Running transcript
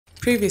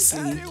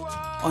Previously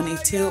on A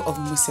Tale of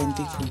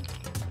MUSENDIKU.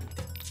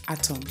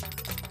 Atom.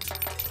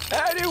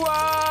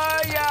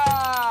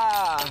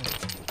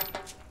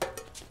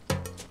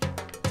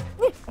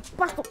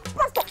 Pastor,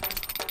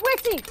 wait,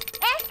 kí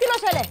ló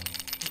ṣẹlẹ̀?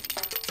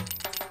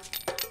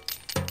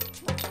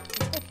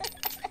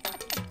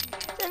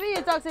 Ṣebí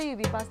you talk say you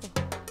be pastor.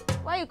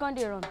 Why you can't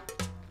run?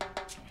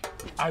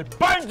 I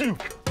bind you!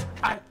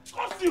 I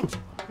curse you!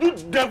 You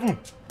devil!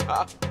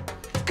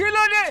 Kí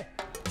ló dé?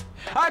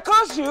 I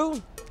curse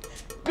you?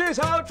 This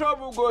is how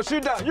trouble goes.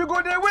 Sit down. You go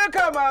there,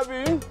 welcome,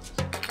 Abi.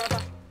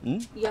 Papa,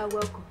 you are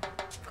welcome.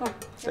 Come.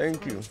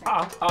 Thank you.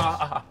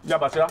 Iya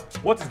Basira,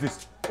 what is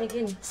this?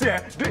 Again. See,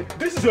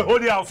 this is a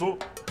holy house, so.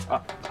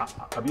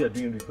 Abi, you are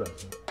doing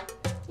rituals.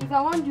 If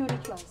I want do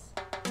rituals,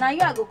 now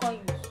you are go come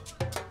use.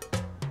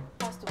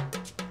 Pastor,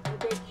 I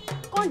beg you.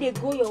 Come they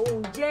go your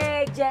own,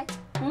 je.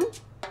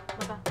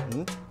 Papa,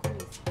 come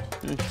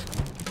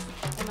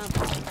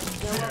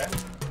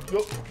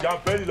You are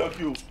very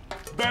lucky.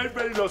 Very,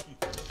 very lucky.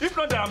 If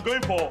not that I'm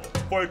going for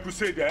a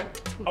crusade, I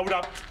would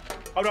have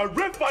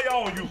rained fire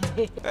on you.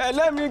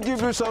 Let me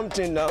give you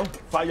something now.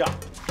 Fire.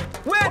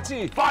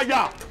 Wait!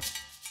 Fire!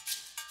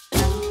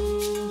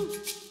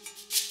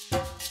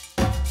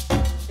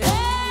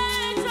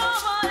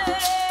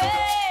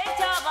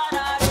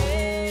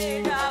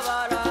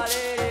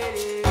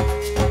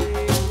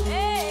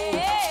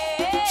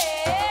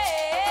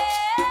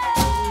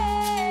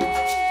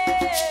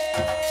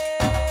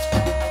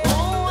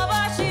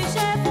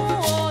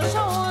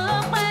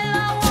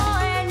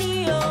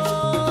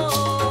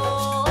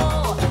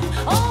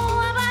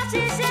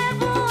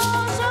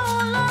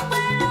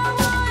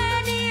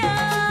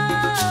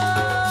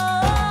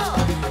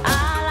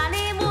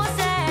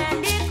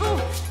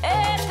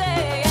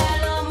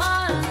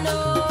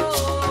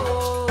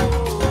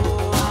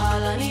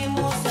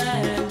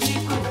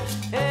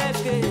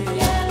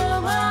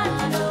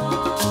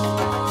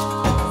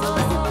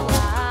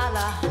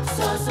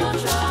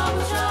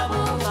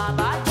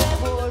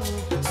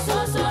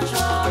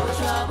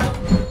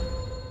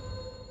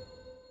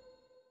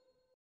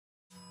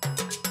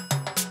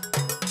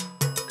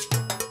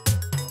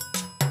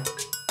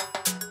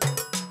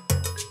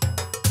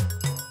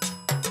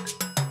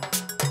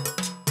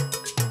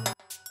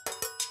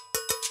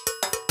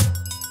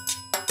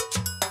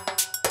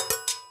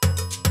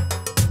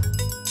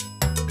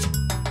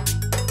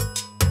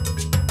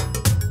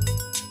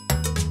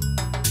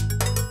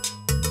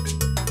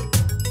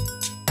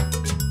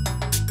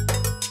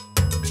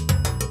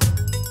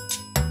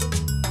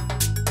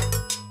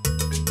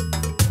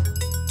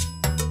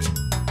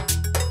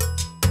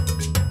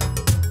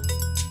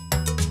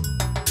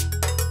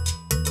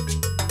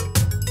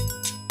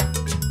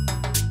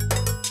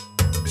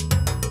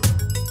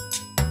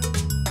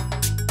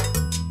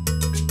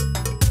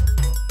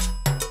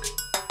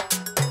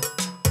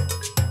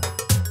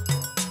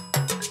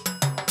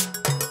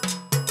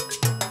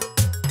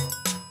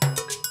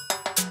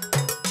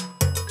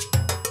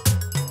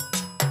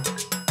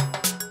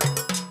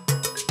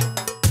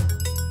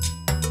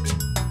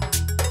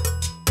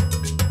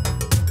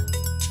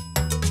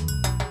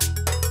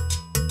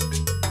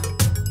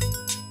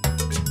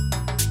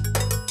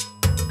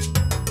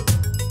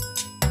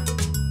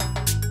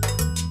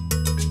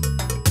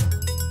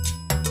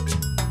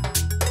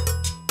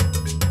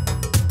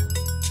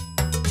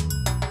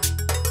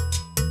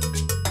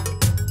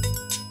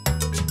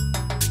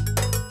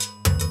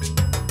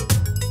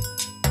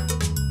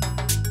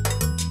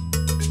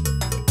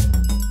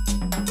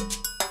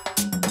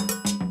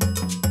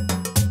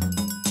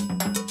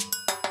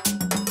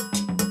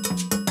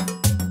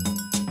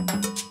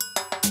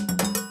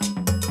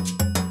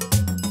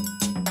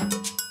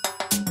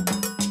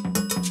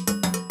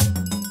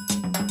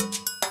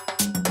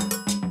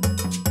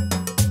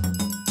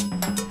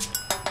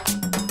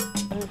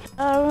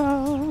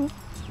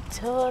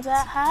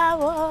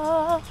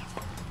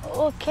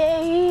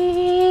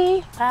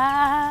 Okay,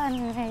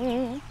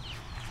 fine.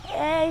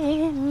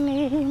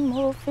 Ni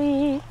mo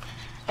fi.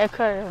 I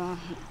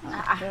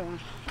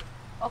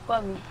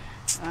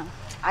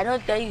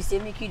don't tell you, say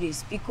make you dey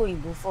speak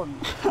Oyinbo for me.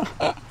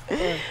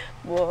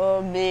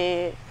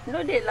 Mommy,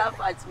 No, they laugh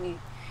at me.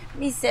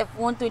 Me self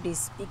want to dey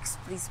speak,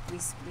 please.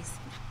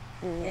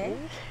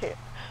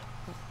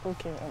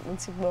 Okay, mo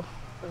ti gbọ́.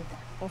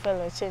 Mo fẹ́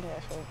lọ change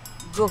aṣọ.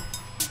 Go,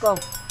 come.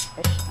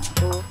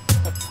 Go.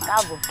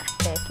 Bravo.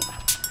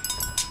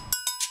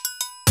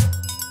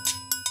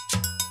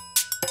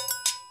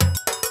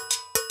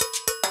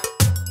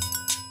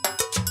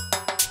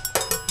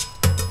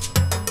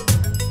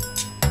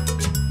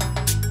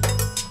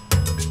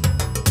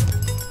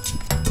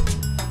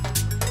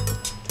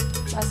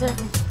 Basira.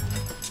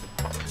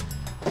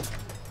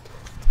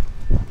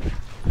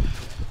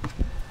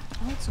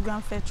 I want to go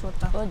and fetch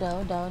water.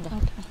 Order.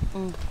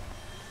 Okay.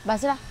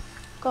 Basira,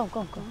 come.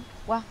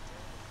 Wow.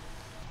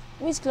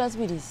 Which cloth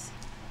be this?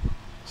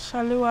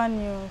 Shaliwa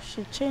knew.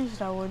 She changed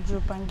her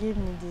wardrobe and gave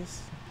me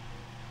this.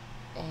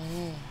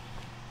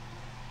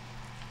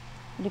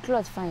 The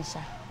cloth fine,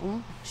 sha.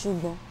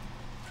 Ṣùgbọ́n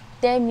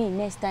tell me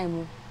next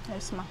time.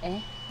 Yes, ma.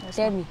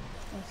 Tell me.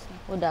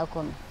 What that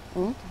come?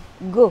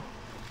 Go.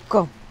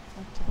 Come.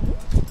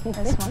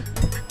 Okay. Yes, ma'am.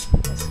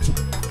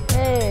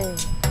 Hey,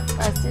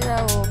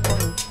 Basira will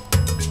come.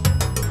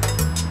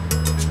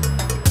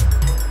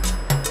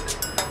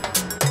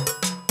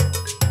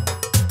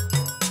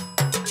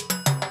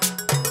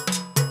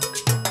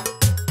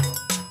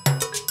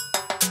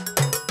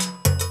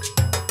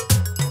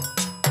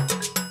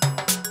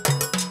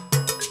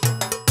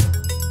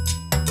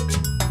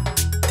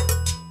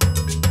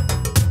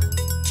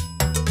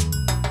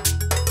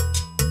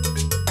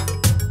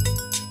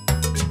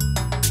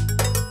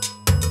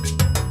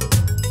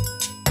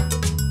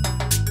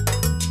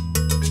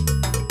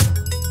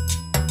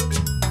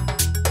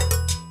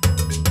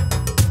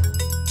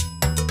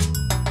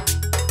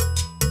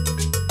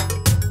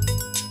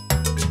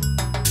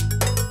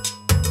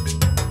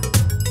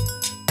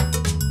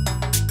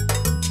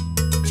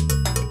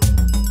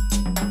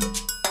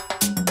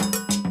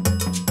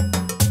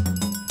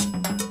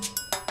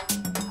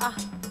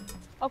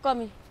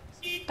 Come,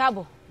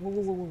 Cabo.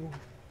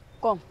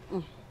 Come.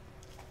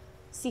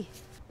 See,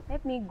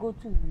 let me go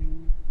to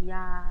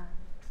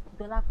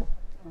Dolapo.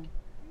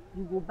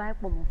 You go buy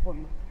pomo for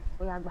me.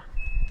 Oyagba.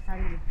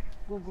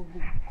 Go.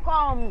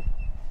 Come.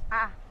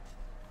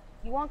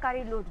 You won't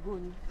carry load, go.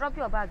 Drop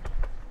your bag.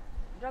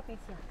 Drop it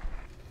here.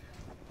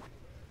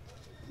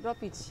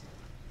 Drop it.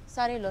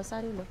 Sorry, lo.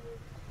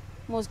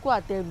 Moscow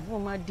at the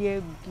my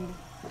dear.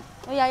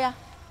 Oh, yeah.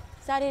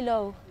 Sorry,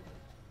 lo.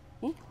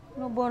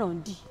 No born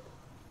on D.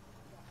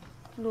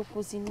 Ló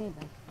kó sí ní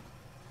ìbá.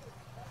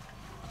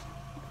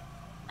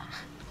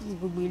 Ní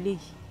gbogbo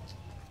eléyìí.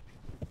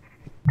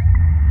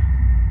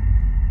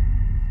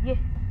 Yé.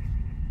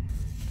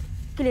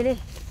 Kí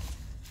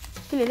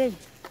leléyìí?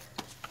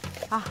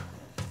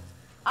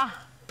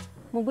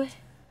 Mo gbé.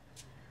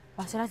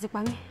 Basira ti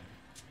pa mí.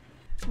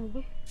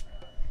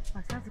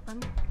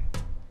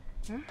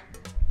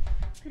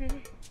 Kí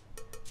leléyìí?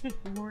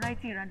 Mo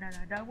writing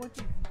rada. What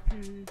is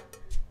it?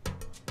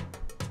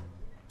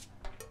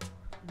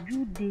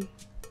 Jude.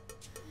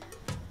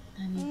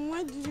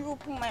 Why did you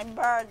open my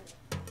bag?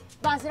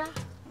 Basira.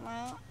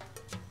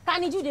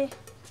 Tani Jude?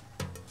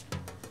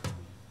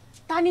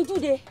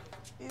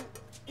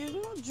 It's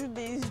not Jude,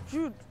 it's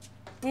Jude.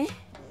 Eh?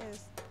 Yes.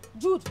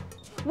 Jude?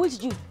 Which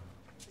Jude?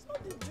 It's not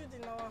the Jude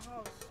in our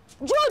house.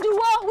 Jude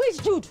what?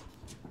 Which Jude?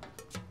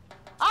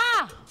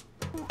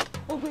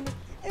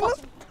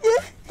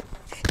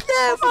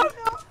 Yeah, Mommy.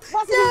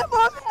 Yeah,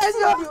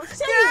 Mommy.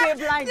 Say you dey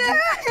blind.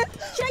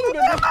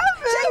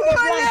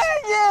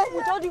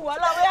 With all the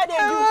wahala where they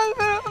do.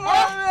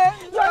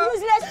 Your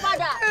useless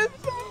father.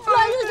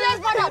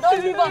 Don't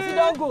leave us, you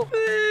don't go.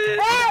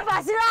 Hey,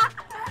 Basira.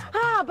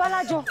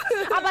 Abalajo.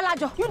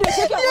 You dey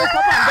shake your voice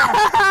up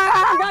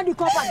and down the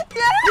compound.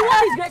 You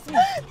want disgrace me?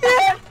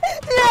 Yeah.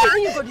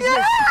 You go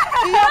disgrace.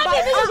 Iya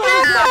Basira.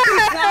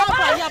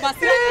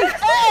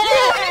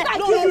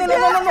 No.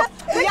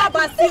 Iya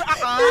Basira,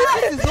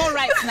 this is not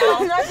right now.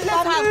 Let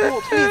her go,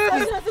 please.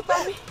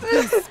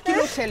 Kí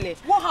ló ṣẹlẹ̀?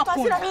 What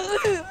happened?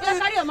 Yeah,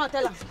 carry your mouth,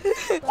 tell her.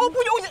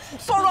 Open your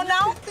sorrow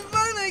now. The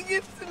man I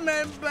gave to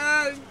my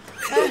bag.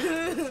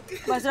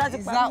 Basira,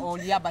 Is that all,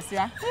 Iya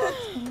Basira?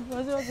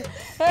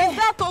 Is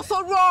that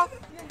also wrong?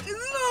 It's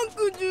not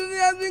good, Jude. He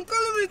has been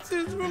calling me to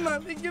his room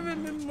and been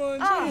giving me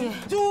money.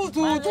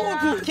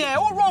 Don't care.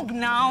 What's wrong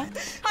now?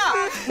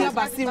 Iya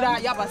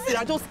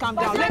Basira, just calm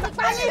down. Let's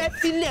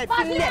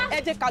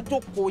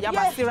Iya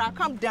Basira,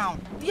 calm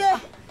down. Yeah.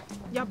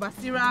 Iya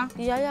Basira.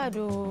 Iya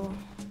do.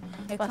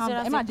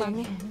 Basira ti pa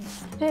mí.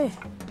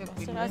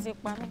 Basira ti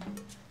pa mí.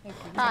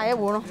 Ẹ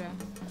wòran.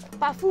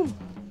 Perfume.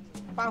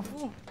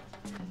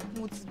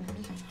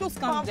 Just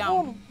calm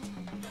down.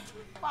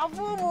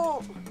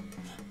 Perfume.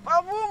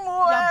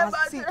 Yeah,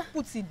 Basira,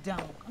 put it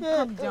down.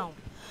 Calm down.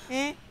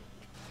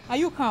 Are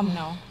you calm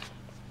now?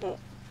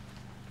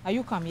 Are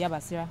you calm, Iya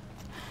Basira?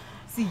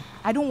 See,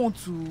 I don't want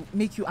to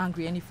make you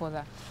angry any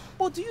further.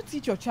 But do you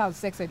teach your child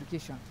sex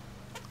education?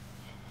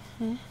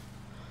 You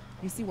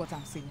see what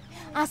I'm saying?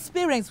 As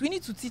parents, we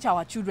need to teach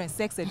our children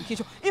sex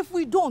education. If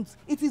we don't,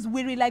 it is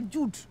weary like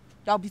Jude.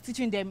 I'll be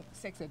teaching them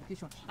sex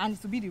education, and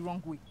it will be the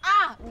wrong way.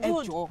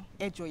 Jude.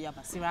 Ejo, Iya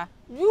Basira.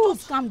 Jude.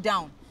 Calm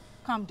down.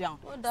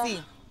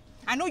 See,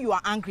 I know you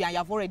are angry and you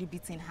have already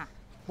beaten her.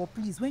 But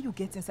please, when you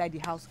get inside the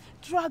house,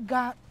 drag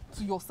her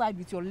to your side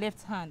with your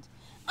left hand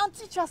and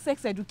teach her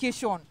sex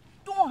education.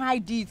 Don't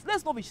hide it.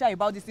 Let's not be shy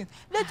about these things.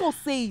 Let us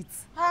say it.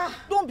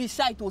 Don't be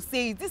shy to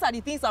say it. These are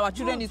the things our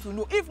children need to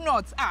know. If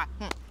not,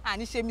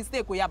 it's a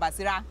mistake, Iya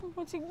Basira.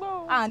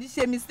 It's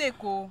a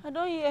mistake. I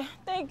don't hear.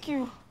 Thank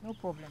you. No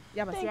problem.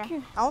 Iya Basira. Thank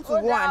you. I want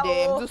to go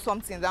and do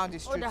something down the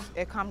street.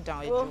 Calm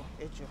down, Ejo.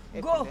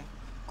 Go.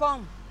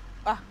 Come.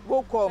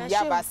 Go come,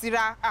 Iya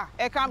Basira.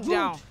 Calm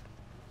down.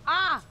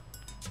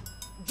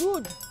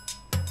 Jude.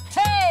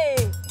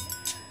 Hey!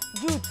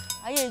 Jude.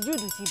 Ayé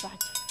Jude ti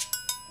bàjẹ́.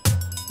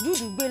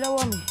 Jude gbé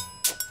lọ́wọ́ mi.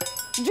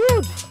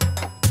 Jude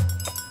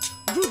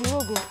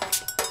rogo.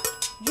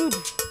 Jude.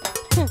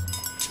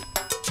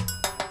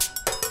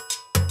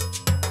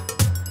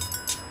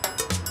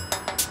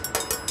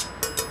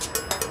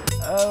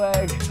 Oh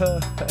my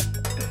God.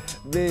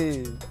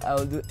 Babe, I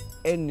will do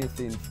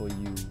anything for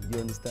you. You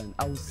understand?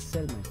 I will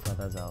sell my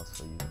father's house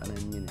for you, and I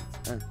mean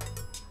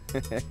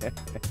it.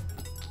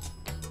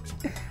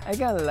 I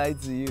can't lie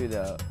to you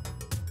now.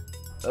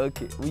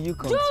 Okay, will you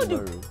come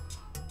tomorrow?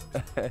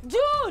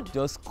 Jude!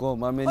 Just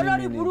come. How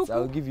many minutes? I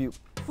will give you.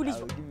 Foolish. I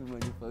will give you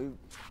money for you.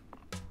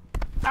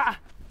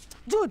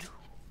 Jude!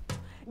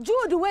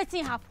 Jude,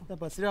 waiting happen. Yeah,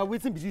 but Sarah,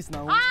 waiting be this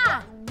now.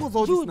 What's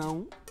all this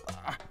now?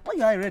 Why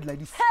you eye red like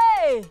this?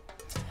 Hey!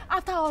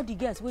 After all the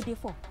girls, where they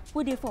for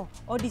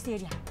all this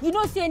area, you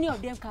don't see any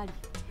of them carry.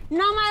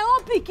 Now my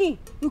own picking,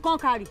 you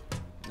can't carry.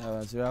 Yeah,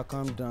 but Sarah,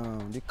 calm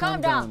down. They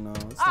calm down now.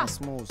 It's not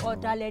small. Oh,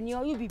 darling,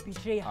 you be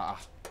betrayer.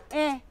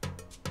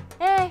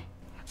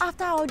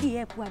 After all the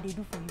help what they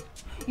do for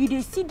you,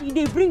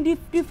 they bring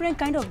different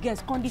kind of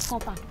girls come this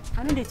compound.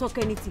 I know they talk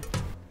anything.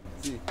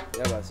 See,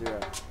 yeah, but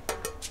Sarah,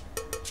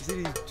 you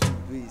see this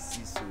Jude way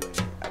see so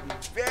I'm a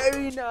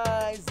very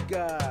nice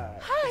guy.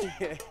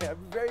 Hi. I'm a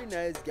very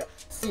nice guy.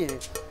 See,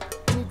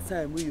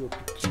 anytime when you're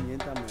picking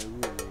enter my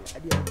room, I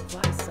dey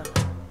advise her.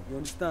 You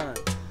understand?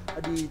 I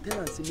dey tell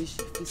her say make she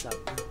face her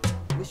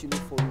book, make she no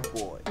follow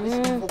boy,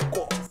 make she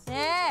focus.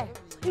 Yeah,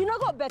 you no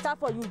go better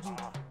for you,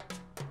 Jude.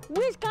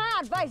 Which kind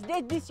of advice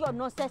did this your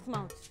nonsense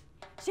mouth?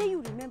 Say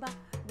you remember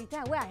the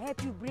time where I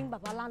help you bring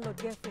Baba Landlord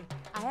girlfriend,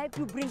 I help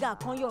you bring her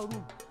come your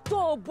room.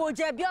 To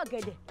boje bi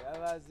ogede. Yeah,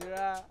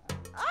 Basira.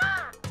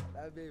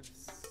 That babe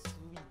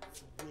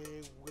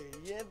sweet, way,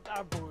 yeah,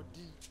 that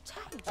body.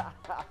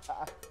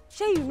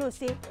 Say you know,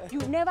 say you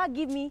never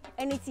give me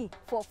anything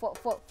for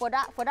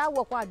that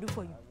work what I do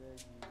for you.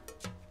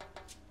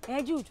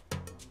 Hey Jude,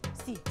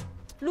 see,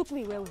 look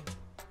me well.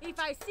 If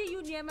I see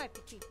you near my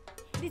pikin,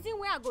 the thing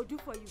where I go do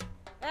for you.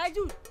 Hey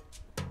Jude,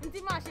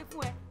 nti ma se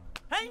fun e.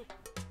 Hey,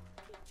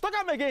 talk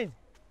am again.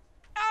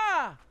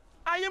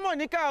 Aye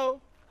Monica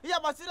o. Iya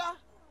Basira,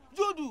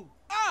 Jude.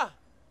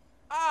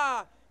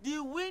 The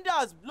wind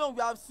has blown.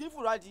 We have seen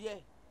for right here.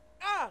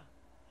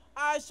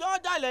 I saw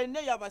that like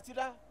Iya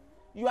Basira.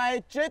 You are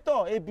a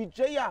traitor, a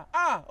betrayer.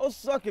 Oh,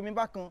 suck me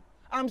back on.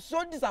 I'm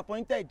so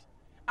disappointed.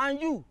 And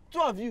you,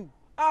 two of you.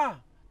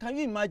 Can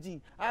you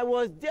imagine? I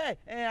was there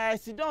and I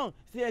sit down,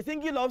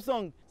 singing love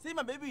song. See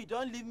my baby, you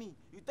don't leave me.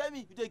 You tell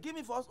me, you give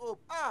me false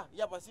hope.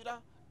 Iya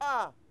Basira.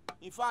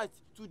 In fact,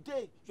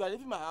 today you are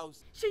leaving my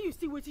house. Shey you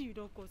see wetin you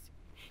don't cause.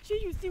 Shey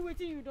you see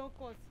wetin you don't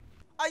cause.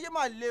 Aye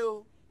ma le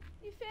o.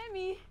 Ìfẹ́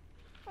mi,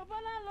 Baba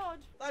Landlord.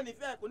 Ta ni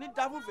fẹ́ kò ní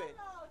dá fún fẹ́.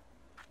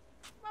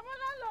 Baba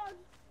Landlord.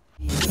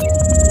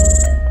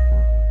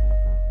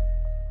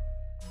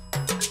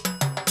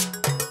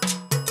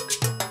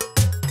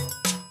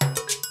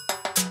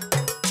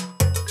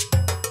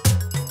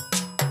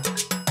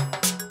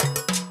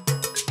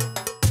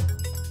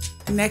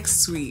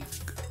 Next week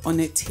on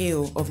A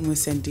Tale of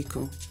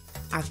MUSENDIKU,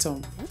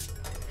 Atom.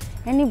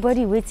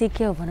 Anybody will take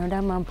care of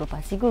another man's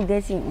property, go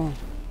get him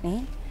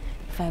own.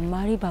 If I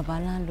marry Baba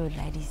Landlord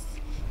like this,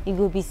 it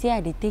go be say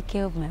I dey take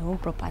care of my own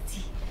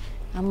property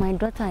and my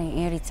daughter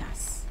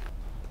inheritance.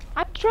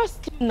 I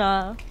trust you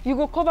now. You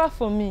go cover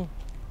for me.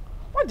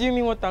 What do you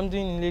mean what I'm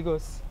doing in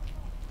Lagos?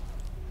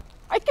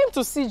 I came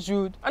to see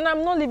Jude and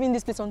I'm not leaving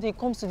this place until he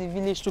comes to the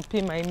village to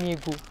pay my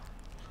amigo.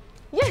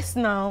 Yes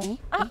now.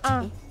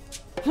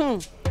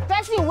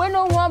 Person wey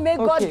no wan make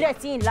God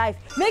dirty in life,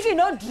 make you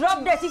no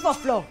drop dirty for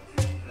floor.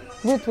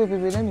 Wait,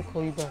 let me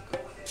call you back.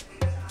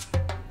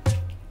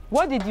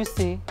 What did you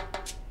say?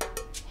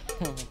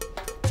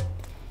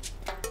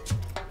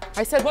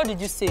 I said, what did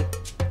you say?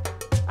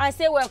 I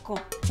say welcome.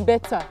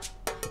 Better.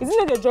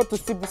 Isn't it your job to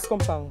sweep this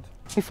compound?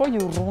 Before you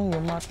run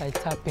your mouth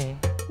like tap,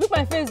 Look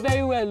my face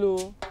very well,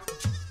 oh.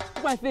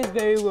 Look my face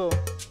very well.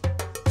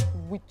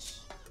 Witch.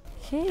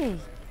 Hey,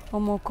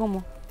 ọmọ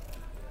kọ́mọ.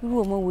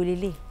 Irú ọmọ wo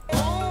lélẹ̀?